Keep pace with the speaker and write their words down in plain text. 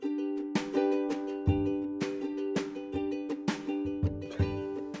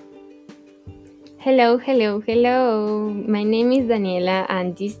Hello, hello, hello. My name is Daniela,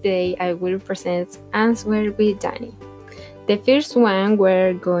 and this day I will present Answer with Danny. The first one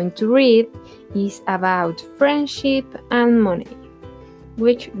we're going to read is about friendship and money,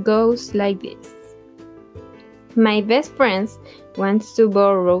 which goes like this. My best friend wants to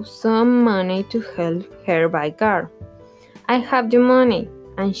borrow some money to help her buy a car. I have the money,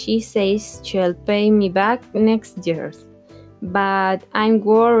 and she says she'll pay me back next year. But I'm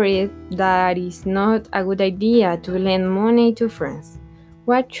worried that it's not a good idea to lend money to friends.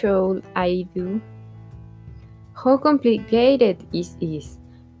 What should I do? How complicated is this?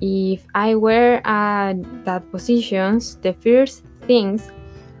 If I were at that position, the first things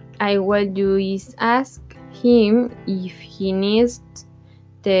I will do is ask him if he needs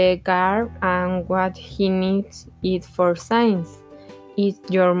the car and what he needs it for science.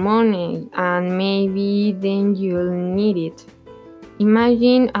 It's your money and maybe then you'll need it.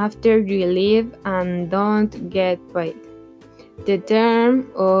 Imagine after you leave and don't get paid. The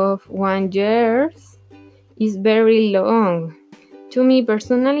term of 1 year is very long. To me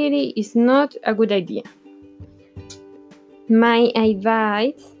personally, it's not a good idea. My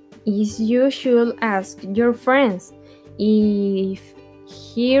advice is you should ask your friends if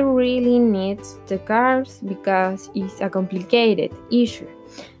he really needs the cars because it's a complicated issue.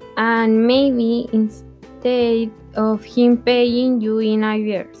 And maybe instead of him paying you in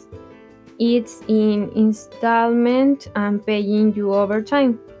arrears, it's in installment and paying you over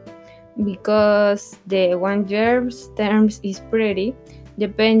time. Because the 1 year terms is pretty,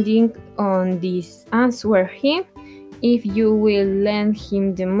 depending on this answer him if you will lend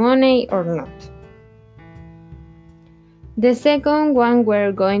him the money or not. The second one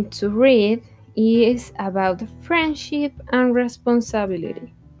we're going to read is about friendship and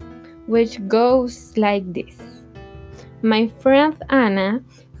responsibility, which goes like this. My friend Anna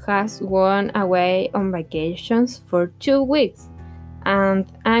has gone away on vacations for 2 weeks, and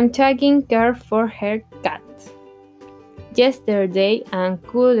I'm taking care for her cat. Yesterday, I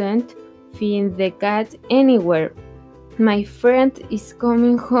couldn't find the cat anywhere. My friend is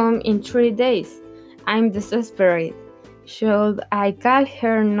coming home in 3 days. I'm desperate. Should I call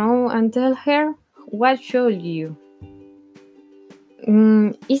her now and tell her? What should you?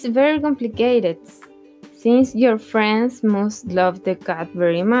 It's very complicated, since your friends must love the cat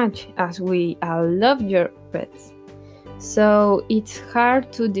very much, as we all love your pets. So it's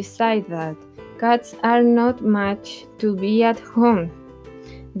hard to decide that. Cats are not much to be at home.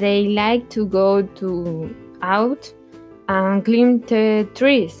 They like to go out and climb the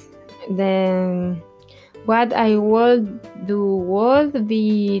trees. Then what I would do would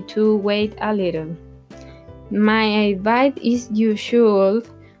be to wait a little. My advice is you should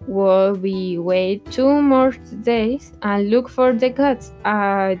be wait 2 more days and look for the cats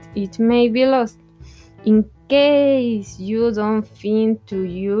as it may be lost. In case you don't think to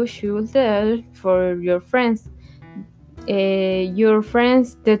you should tell for your friends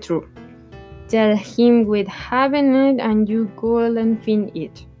the truth. Tell him what happened and you couldn't find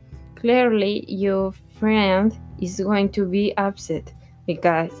it. Clearly, your friend is going to be upset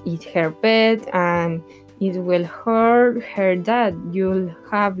because it's her pet and it will hurt her that you'll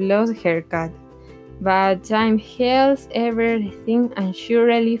have lost her cat. But time heals everything and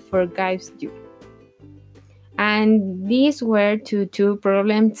surely forgives you. And these were the two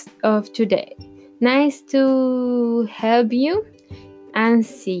problems of today. Nice to help you and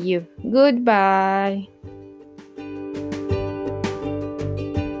see you. Goodbye.